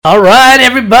All right,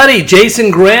 everybody.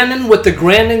 Jason Grandin with the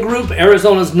Grandin Group,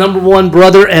 Arizona's #1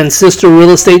 brother and sister real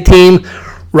estate team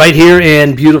right here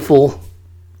in beautiful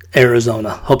Arizona.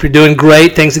 Hope you're doing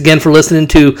great. Thanks again for listening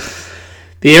to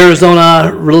the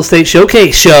Arizona Real Estate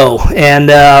Showcase show. And,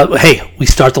 hey, we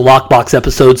start the Lockbox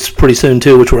episodes pretty soon,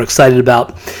 too, which we're excited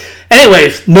about.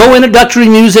 Anyways, no introductory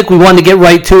music. We wanted to get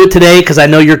right to it today because I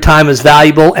know your time is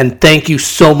valuable. And thank you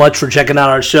so much for checking out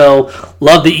our show.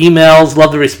 Love the emails.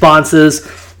 Love the responses.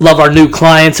 Love our new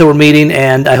clients that we're meeting,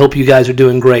 and I hope you guys are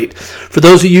doing great. For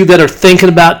those of you that are thinking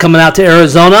about coming out to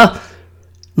Arizona,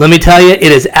 let me tell you, it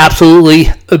is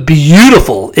absolutely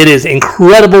beautiful. It is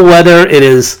incredible weather. It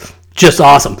is just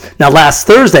awesome. Now, last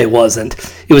Thursday wasn't.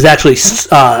 It was actually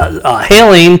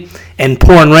hailing and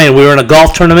pouring rain. We were in a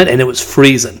golf tournament, and it was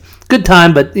freezing. Good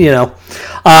time, but, you know.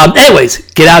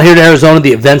 Anyways, get out here to Arizona.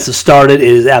 The events have started. It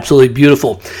is absolutely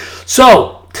beautiful.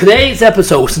 So, today's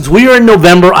episode, since we are in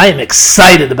November, I am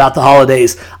excited about the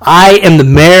holidays. I am the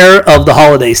mayor of the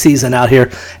holiday season out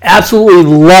here. Absolutely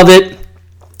love it,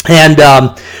 and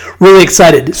really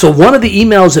excited. So one of the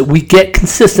emails that we get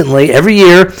consistently every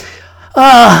year,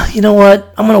 you know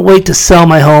what? I'm going to wait to sell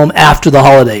my home after the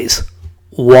holidays.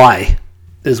 Why,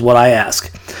 is what I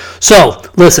ask. So,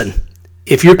 listen,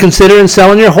 if you're considering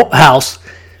selling your house,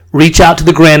 reach out to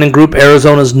the Grandin Group,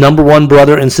 Arizona's #1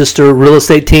 brother and sister real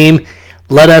estate team.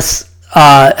 Let us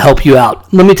help you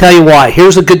out. Let me tell you why.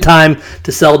 Here's a good time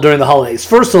to sell during the holidays.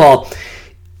 First of all,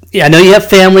 I know you have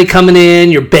family coming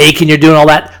in, you're baking, you're doing all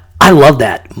that. I love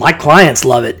that. My clients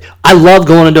love it. I love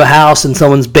going into a house and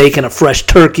someone's baking a fresh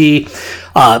turkey,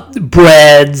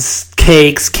 breads,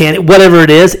 cakes, candy, whatever it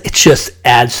is. It just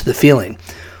adds to the feeling.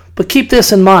 But keep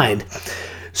this in mind.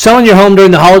 Selling your home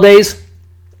during the holidays,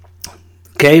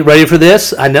 okay, ready for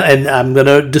this? I know, and I'm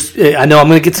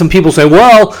gonna get some people say,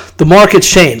 "Well, the market's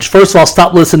changed." First of all,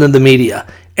 stop listening to the media.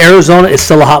 Arizona is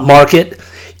still a hot market.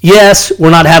 Yes,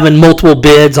 we're not having multiple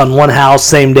bids on one house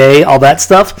same day, all that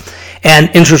stuff,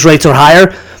 and interest rates are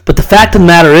higher. But the fact of the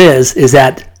matter is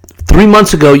that 3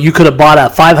 months ago you could have bought a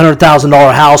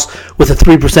 $500,000 house with a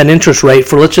 3% interest rate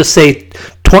for, let's just say,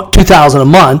 $2,000 a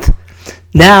month.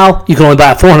 Now you can only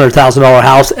buy a $400,000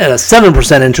 house at a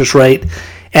 7% interest rate,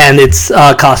 and it's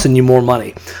costing you more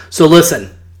money. So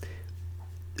listen,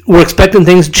 we're expecting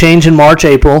things to change in March,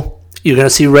 April. You're going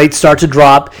to see rates start to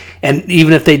drop, and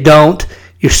even if they don't,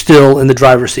 you're still in the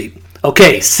driver's seat.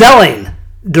 Okay, selling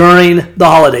during the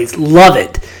holidays. Love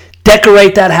it.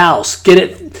 Decorate that house. Get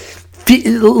it.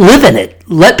 Live in it.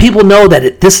 Let people know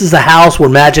that this is the house where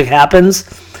magic happens.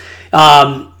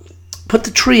 Put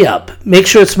the tree up. Make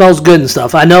sure it smells good and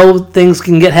stuff. I know things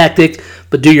can get hectic,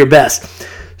 but do your best.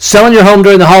 Selling your home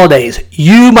during the holidays,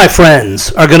 you, my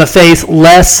friends, are going to face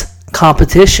less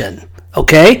competition,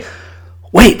 okay?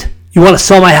 Wait, you want to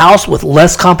sell my house with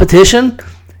less competition?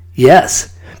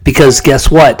 Yes, because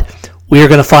guess what? We are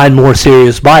going to find more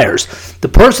serious buyers. The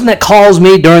person that calls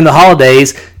me during the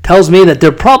holidays tells me that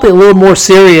they're probably a little more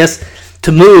serious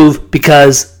to move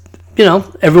because, you know,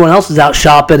 everyone else is out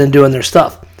shopping and doing their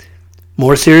stuff.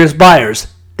 More serious buyers,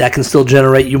 that can still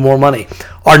generate you more money.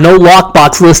 Our no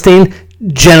lockbox listing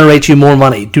generate you more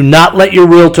money. Do not let your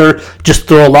realtor just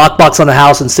throw a lockbox on the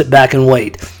house and sit back and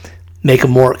wait. Make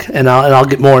them work, and I'll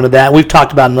get more into that. We've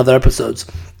talked about it in other episodes.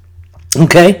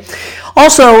 Okay.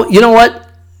 Also, you know what?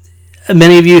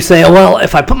 Many of you say, well,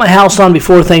 if I put my house on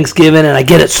before Thanksgiving and I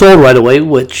get it sold right away,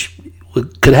 which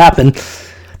could happen,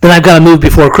 then I've got to move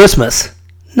before Christmas.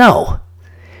 No.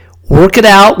 Work it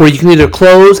out where you can either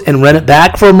close and rent it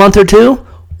back for a month or two,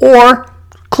 or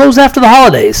close after the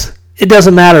holidays. It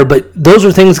doesn't matter, but those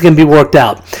are things that can be worked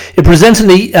out. It presents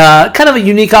kind of a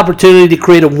unique opportunity to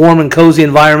create a warm and cozy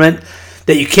environment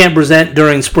that you can't present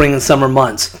during spring and summer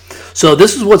months. So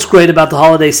this is what's great about the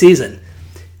holiday season.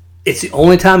 It's the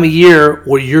only time of year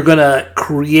where you're going to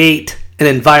create an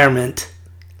environment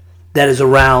that is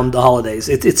around the holidays.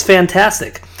 It's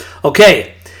fantastic.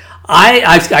 Okay,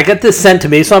 I got this sent to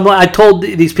me, so I told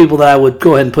these people that I would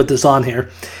go ahead and put this on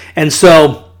here. And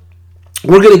so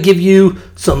we're going to give you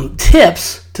some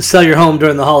tips to sell your home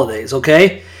during the holidays,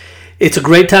 okay? It's a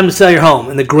great time to sell your home,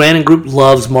 and the Grandin Group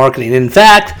loves marketing. In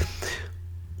fact,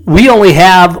 we only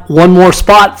have one more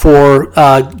spot for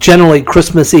generally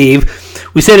Christmas Eve.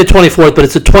 We say the 24th, but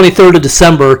it's the 23rd of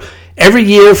December. Every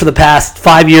year for the past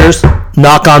 5 years,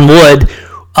 knock on wood,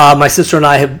 my sister and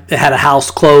I have had a house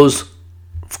close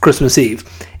for Christmas Eve.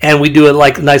 And we do it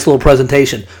like a nice little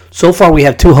presentation. So far, we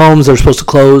have 2 homes that are supposed to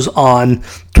close on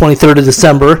 23rd of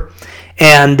December.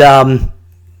 And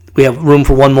we have room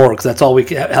for one more because that's all we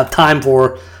have time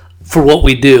for what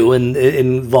we do. And it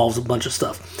involves a bunch of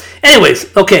stuff.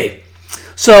 Anyways, okay.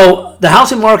 So the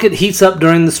housing market heats up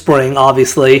during the spring,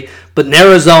 obviously, but in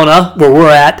Arizona, where we're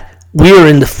at, we are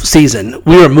in the season.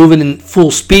 We are moving in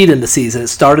full speed in the season. It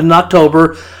started in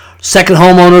October. Second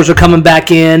homeowners are coming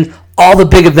back in. All the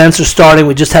big events are starting.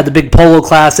 We just had the big Polo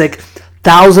Classic.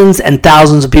 Thousands and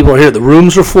thousands of people are here. The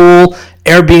rooms are full.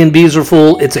 Airbnbs are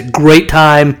full. It's a great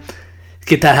time to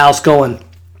get that house going.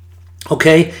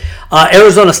 Okay?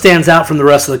 Arizona stands out from the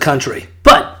rest of the country.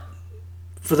 But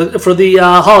for the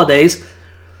holidays,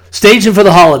 staging for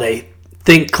the holiday,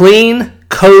 think clean,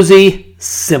 cozy,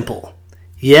 simple.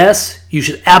 Yes, you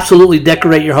should absolutely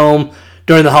decorate your home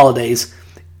during the holidays,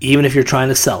 even if you're trying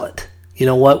to sell it. You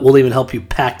know what? We'll even help you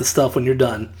pack the stuff when you're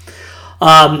done.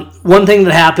 One thing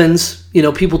that happens,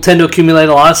 people tend to accumulate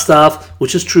a lot of stuff,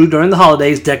 which is true during the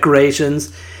holidays,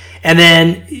 decorations. And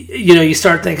then, you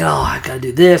start thinking, oh, I got to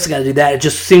do this, I got to do that. It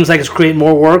just seems like it's creating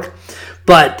more work.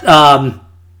 But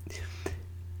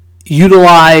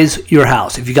utilize your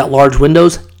house. If you got large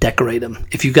windows, decorate them.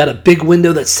 If you've got a big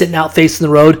window that's sitting out facing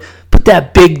the road, put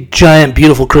that big, giant,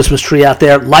 beautiful Christmas tree out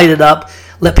there. Light it up.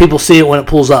 Let people see it when it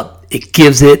pulls up. It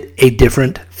gives it a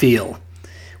different feel.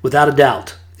 Without a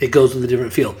doubt, it goes with a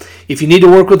different feel. If you need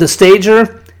to work with a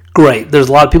stager, great. There's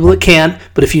a lot of people that can't,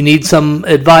 but if you need some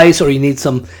advice or you need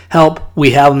some help,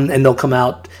 we have them, and they'll come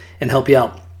out and help you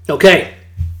out. Okay.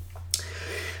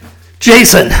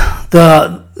 Jason,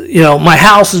 my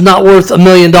house is not worth $1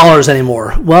 million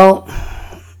anymore. Well,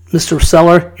 Mr.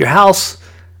 Seller, your house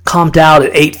comped out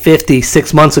at $850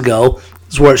 6 months ago,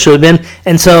 is where it should have been.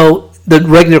 And so the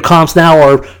regular comps now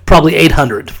are probably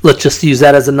 $800. Let's just use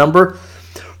that as a number.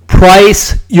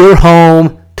 Price your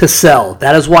home to sell.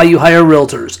 That is why you hire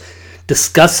realtors.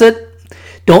 Discuss it.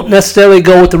 Don't necessarily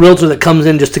go with the realtor that comes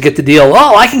in just to get the deal.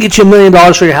 Oh, I can get you $1 million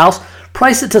for your house.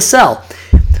 Price it to sell.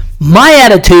 My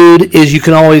attitude is you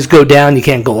can always go down, you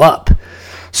can't go up.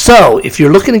 So if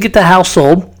you're looking to get the house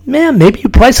sold, maybe you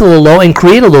price a little low and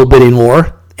create a little bidding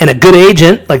war. And a good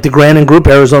agent like the Grandin Group,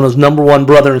 Arizona's #1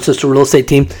 brother and sister real estate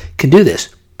team, can do this.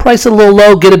 Price it a little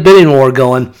low, get a bidding war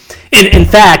going. In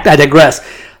fact, I digress.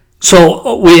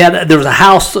 So there was a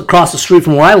house across the street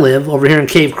from where I live over here in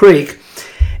Cave Creek,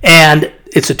 and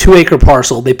it's a 2-acre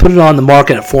parcel. They put it on the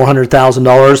market at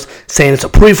 $400,000, saying it's a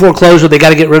pre-foreclosure. They got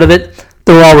to get rid of it.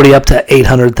 They're already up to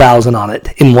 $800,000 on it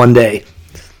in one day.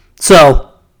 So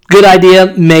good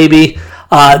idea, maybe.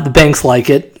 The banks like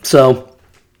it. So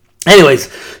anyways,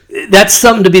 that's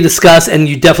something to be discussed, and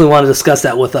you definitely want to discuss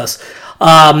that with us.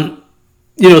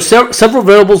 Several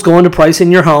variables go into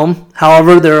pricing your home.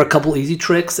 However, there are a couple easy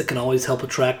tricks that can always help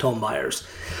attract home buyers.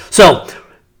 So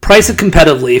price it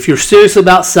competitively. If you're serious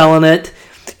about selling it,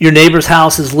 your neighbor's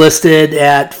house is listed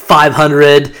at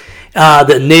 $500.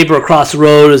 The neighbor across the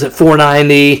road is at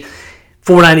 $490,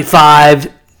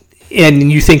 $495,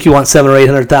 and you think you want $700,000 or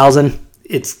 $800,000,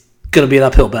 it's going to be an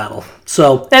uphill battle.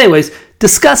 So anyways,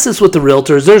 discuss this with the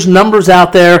realtors. There's numbers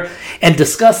out there, and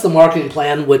discuss the marketing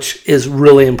plan, which is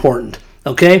really important.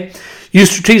 Okay? Use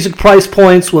strategic price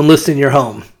points when listing your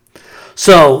home.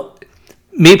 So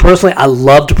me personally, I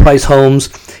love to price homes.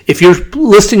 If you're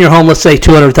listing your home, let's say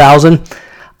 $200,000,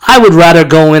 I would rather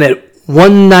go in at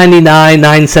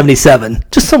 $199,977,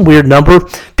 just some weird number.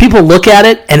 People look at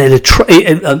it, and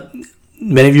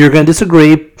many of you are going to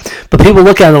disagree, but people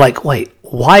look at it like, wait,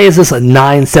 why is this a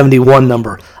 971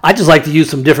 number? I just like to use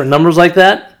some different numbers like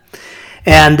that.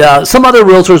 And some other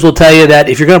realtors will tell you that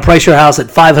if you're going to price your house at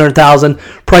 $500,000,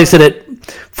 price it at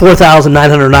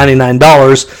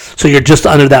 $4,999, so you're just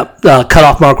under that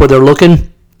cutoff mark where they're looking.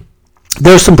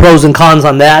 There's some pros and cons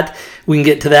on that. We can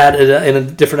get to that in a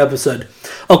different episode.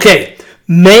 Okay,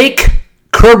 make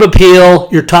curb appeal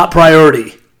your top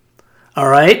priority. All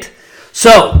right?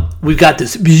 So, we've got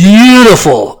this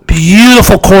beautiful,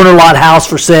 beautiful corner lot house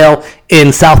for sale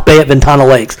in South Bay at Ventana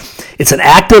Lakes. It's an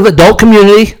active adult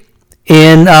community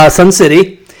in Sun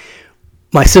City.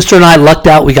 My sister and I lucked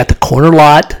out. We got the corner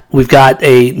lot. We've got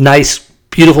a nice,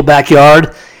 beautiful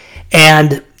backyard.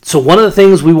 And so one of the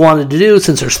things we wanted to do,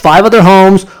 since there's 5 other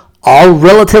homes, all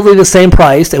relatively the same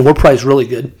price, and we're priced really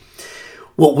good,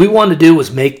 what we wanted to do was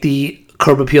make the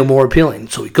curb appeal more appealing.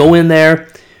 So we go in there,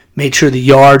 made sure the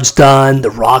yard's done,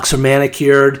 the rocks are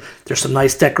manicured, there's some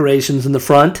nice decorations in the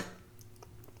front.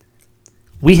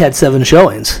 We had 7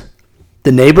 showings.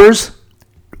 The neighbors,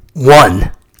 1.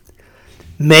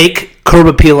 Make curb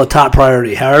appeal a top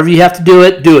priority. However you have to do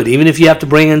it, do it. Even if you have to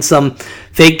bring in some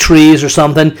fake trees or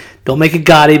something, don't make it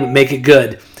gaudy, but make it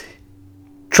good.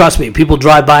 Trust me, people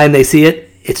drive by and they see it,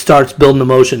 it starts building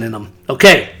emotion in them.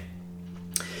 Okay.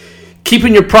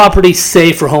 Keeping your property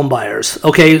safe for home buyers.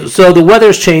 Okay, so the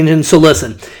weather's changing, so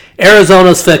listen.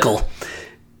 Arizona's fickle.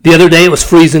 The other day it was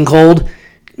freezing cold.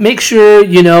 make sure,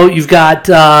 you've got,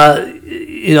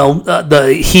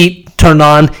 the heat turned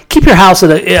on. Keep your house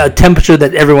at a temperature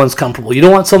that everyone's comfortable. You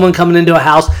don't want someone coming into a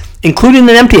house, including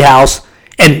an empty house,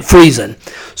 and freezing.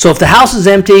 So if the house is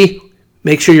empty,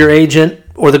 make sure your agent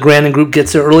or the Grandin Group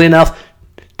gets there early enough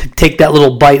to take that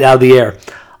little bite out of the air.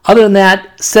 Other than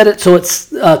that, set it so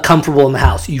it's comfortable in the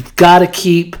house. You've got to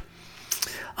keep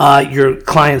your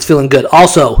clients feeling good.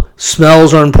 Also,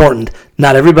 smells are important.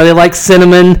 Not everybody likes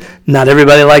cinnamon. Not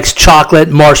everybody likes chocolate,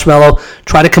 marshmallow.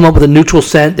 Try to come up with a neutral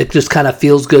scent that just kind of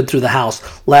feels good through the house.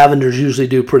 Lavenders usually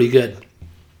do pretty good.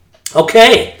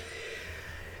 Okay.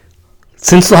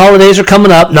 Since the holidays are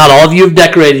coming up, not all of you have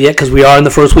decorated yet because we are in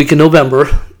the first week of November.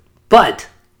 But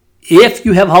if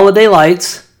you have holiday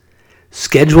lights,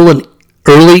 schedule an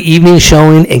early evening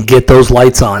showing and get those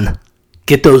lights on.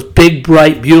 Get those big,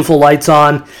 bright, beautiful lights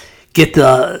on.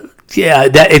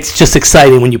 It's just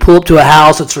exciting. When you pull up to a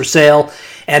house, it's for sale,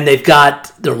 and they've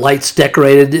got their lights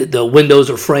decorated. The windows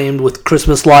are framed with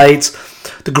Christmas lights.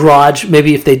 The garage,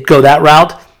 maybe if they go that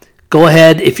route, go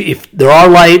ahead. If there are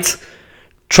lights,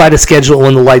 try to schedule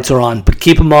when the lights are on. But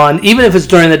keep them on. Even if it's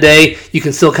during the day, you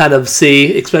can still kind of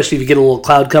see, especially if you get a little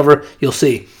cloud cover, you'll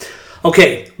see.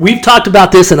 Okay, we've talked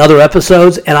about this in other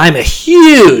episodes, and I'm a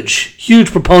huge,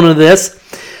 huge proponent of this.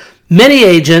 Many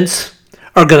agents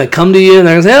are going to come to you and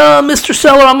they're going to say, "Oh, Mr.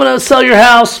 Seller, I'm going to sell your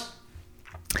house."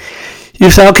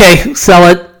 You say, "Okay, sell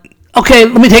it." "Okay,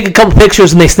 let me take a couple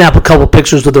pictures," and they snap a couple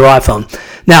pictures with their iPhone.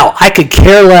 Now, I could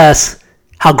care less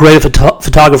how great a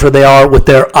photographer they are with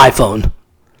their iPhone.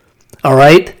 All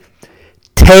right?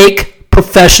 Take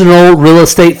professional real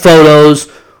estate photos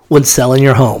when selling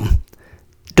your home.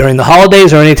 During the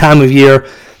holidays or any time of year,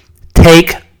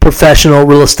 take professional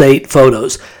real estate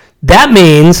photos. That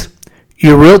means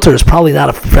your realtor is probably not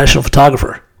a professional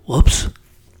photographer. Whoops.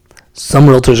 Some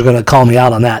realtors are going to call me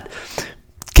out on that.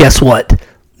 Guess what?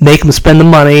 Make them spend the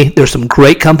money. There's some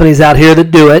great companies out here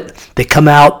that do it. They come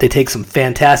out, they take some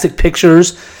fantastic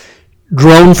pictures,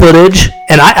 drone footage,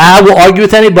 and I will argue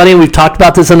with anybody, and we've talked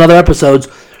about this in other episodes,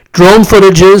 drone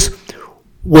footages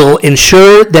will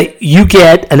ensure that you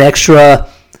get an extra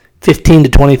 $15,000 to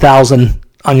 $20,000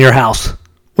 on your house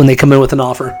when they come in with an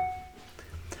offer.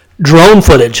 Drone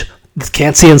footage.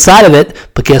 Can't see inside of it,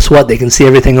 but guess what? They can see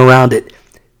everything around it.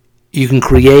 You can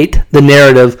create the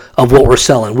narrative of what we're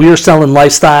selling. We are selling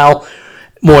lifestyle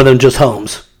more than just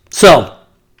homes. So,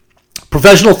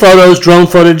 professional photos, drone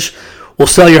footage will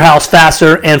sell your house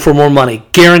faster and for more money.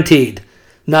 Guaranteed.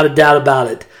 Not a doubt about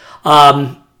it.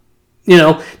 Now,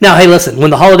 hey, listen, when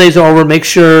the holidays are over, make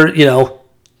sure,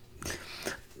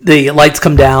 the lights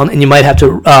come down, and you might have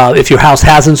to, if your house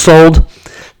hasn't sold,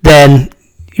 then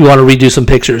you want to redo some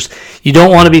pictures. You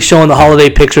don't want to be showing the holiday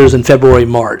pictures in February,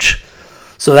 March.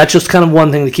 So that's just kind of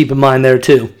one thing to keep in mind there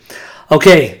too.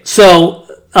 Okay, so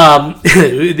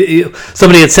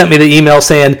somebody had sent me the email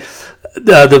saying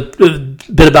the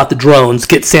bit about the drones,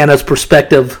 get Santa's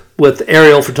perspective with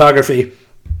aerial photography.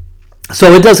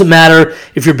 So it doesn't matter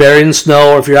if you're buried in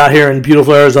snow or if you're out here in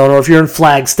beautiful Arizona or if you're in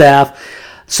Flagstaff.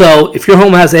 So if your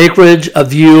home has acreage, a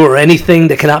view, or anything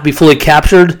that cannot be fully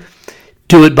captured,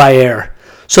 do it by air.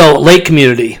 So lake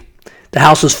community, the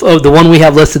house is the one we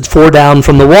have listed is 4 down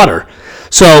from the water.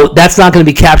 So that's not going to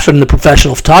be captured in the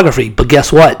professional photography. But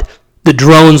guess what? The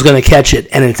drone's going to catch it,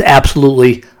 and it's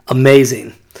absolutely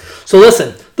amazing. So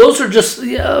listen, those are just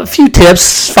a few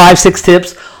tips, 5-6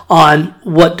 tips on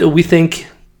what we think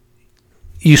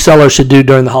you sellers should do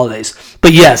during the holidays.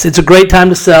 But yes, it's a great time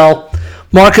to sell.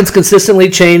 Market's consistently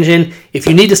changing. If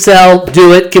you need to sell,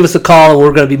 do it. Give us a call, and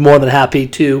we're going to be more than happy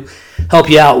to help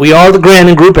you out. We are the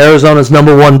Grandin Group, Arizona's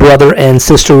 #1 brother and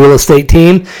sister real estate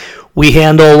team. We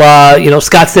handle,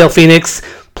 Scottsdale, Phoenix.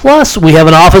 Plus, we have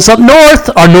an office up north.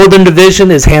 Our northern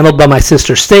division is handled by my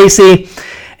sister Stacy,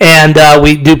 and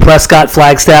we do Prescott,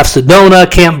 Flagstaff, Sedona,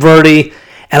 Camp Verde.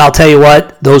 And I'll tell you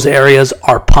what, those areas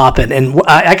are popping. And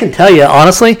I can tell you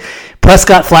honestly,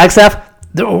 Prescott, Flagstaff,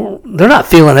 they're not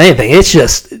feeling anything. It's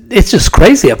just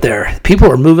crazy up there. People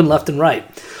are moving left and right.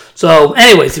 So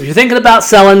anyways, if you're thinking about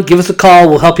selling, give us a call.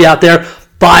 We'll help you out there.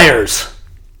 Buyers,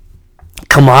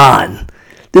 come on.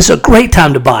 This is a great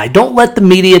time to buy. Don't let the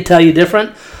media tell you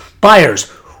different. Buyers,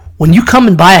 when you come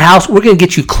and buy a house, we're going to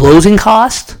get you closing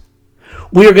costs.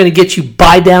 We are going to get you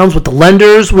buy downs with the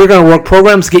lenders. We're going to work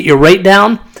programs to get your rate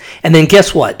down. And then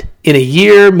guess what? In a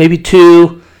year, maybe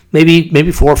 2,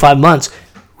 maybe 4 or 5 months,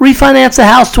 refinance the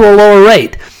house to a lower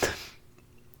rate.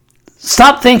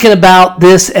 Stop thinking about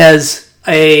this as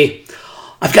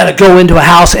I've got to go into a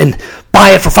house and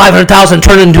buy it for $500,000 and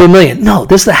turn it into $1 million. No,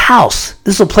 this is a house.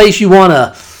 This is a place you want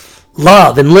to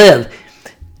love and live.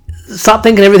 stop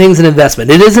thinking everything's an investment.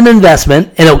 It is an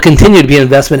investment, and it will continue to be an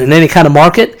investment in any kind of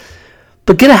market.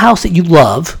 But get a house that you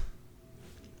love,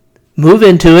 move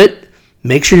into it,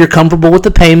 make sure you're comfortable with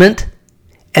the payment,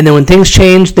 and then when things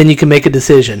change, then you can make a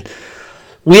decision.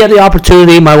 We had the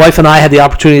opportunity, my wife and I had the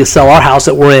opportunity to sell our house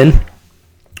that we're in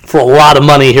for a lot of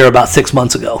money here about 6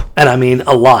 months ago. And I mean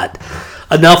a lot.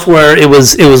 Enough where it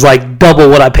was like double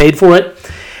what I paid for it.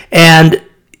 And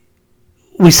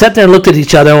we sat there and looked at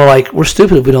each other and we're like, we're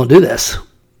stupid if we don't do this.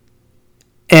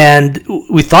 And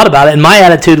we thought about it, and my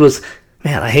attitude was,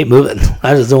 man, I hate moving.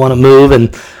 I just don't want to move,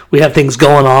 and we have things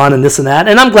going on and this and that.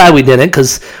 And I'm glad we didn't,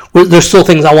 because there's still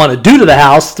things I want to do to the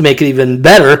house to make it even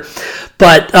better.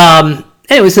 But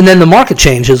anyways, and then the market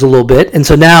changes a little bit, and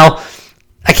so now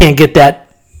I can't get that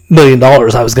 $1 million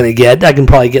I was going to get. I can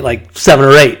probably get like 7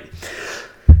 or 8.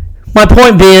 My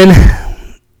point being,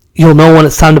 you'll know when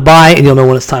it's time to buy, and you'll know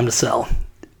when it's time to sell.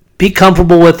 Be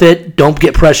comfortable with it. Don't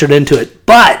get pressured into it.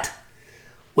 But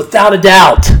without a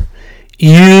doubt,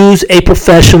 use a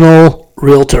professional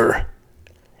realtor.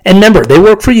 And remember, they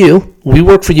work for you. We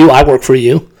work for you. I work for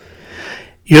you.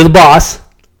 You're the boss,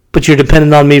 but you're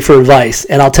dependent on me for advice.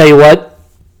 And I'll tell you what,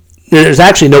 there's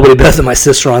actually nobody better than my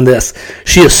sister on this.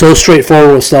 She is so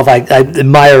straightforward with stuff. I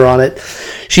admire her on it.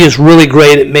 She is really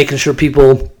great at making sure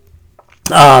people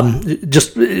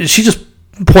she just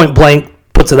point blank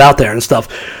puts it out there and stuff.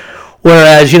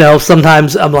 Whereas,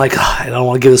 sometimes I'm like, I don't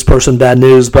want to give this person bad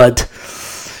news, but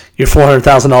your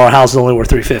 $400,000 house is only worth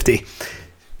 $350,000.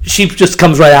 She just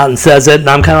comes right out and says it, and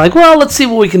I'm kind of like, well, let's see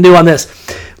what we can do on this.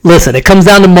 Listen, it comes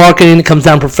down to marketing, it comes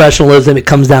down to professionalism, it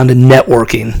comes down to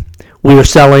networking. We are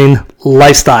selling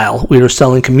lifestyle, we are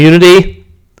selling community,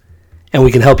 and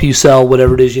we can help you sell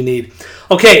whatever it is you need.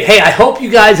 Okay, hey, I hope you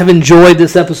guys have enjoyed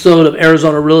this episode of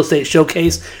Arizona Real Estate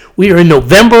Showcase. We are in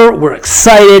November, we're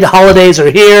excited, holidays are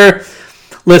here.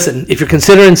 Listen, if you're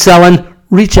considering selling,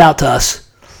 reach out to us.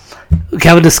 We can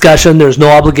have a discussion, there's no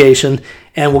obligation,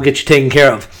 and we'll get you taken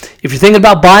care of. If you're thinking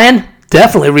about buying,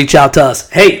 definitely reach out to us.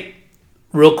 Hey,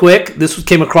 real quick, this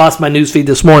came across my newsfeed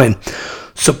this morning.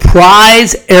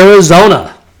 Surprise,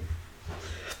 Arizona.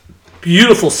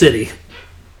 Beautiful city.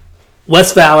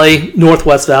 West Valley,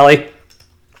 Northwest Valley.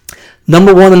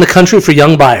 #1 in the country for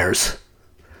young buyers.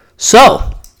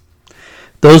 So,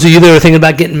 those of you that are thinking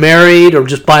about getting married or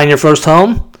just buying your first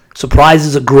home, Surprise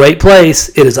is a great place.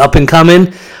 It is up and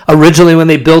coming. Originally, when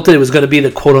they built it, it was going to be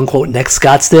the quote-unquote next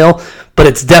Scottsdale, but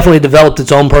it's definitely developed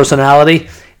its own personality,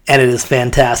 and it is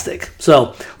fantastic.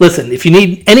 So, listen, if you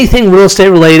need anything real estate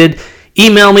related,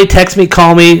 email me, text me,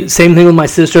 call me. Same thing with my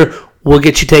sister. We'll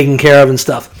get you taken care of and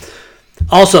stuff.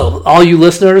 Also, all you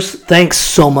listeners, thanks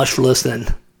so much for listening.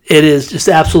 It is just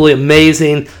absolutely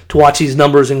amazing to watch these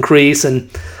numbers increase, and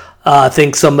I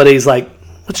think somebody's like,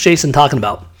 what's Jason talking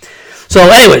about? So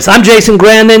anyways, I'm Jason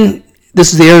Grandin.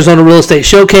 This is the Arizona Real Estate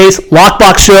Showcase.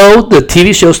 Lockbox Show, the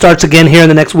TV show starts again here in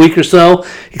the next week or so.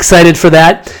 Excited for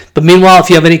that. But meanwhile, if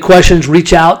you have any questions,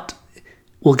 reach out.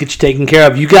 We'll get you taken care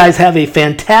of. You guys have a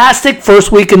fantastic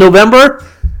first week in November.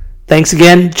 Thanks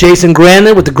again, Jason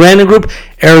Grandin with the Grandin Group,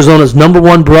 Arizona's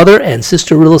 #1 brother and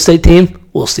sister real estate team.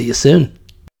 We'll see you soon.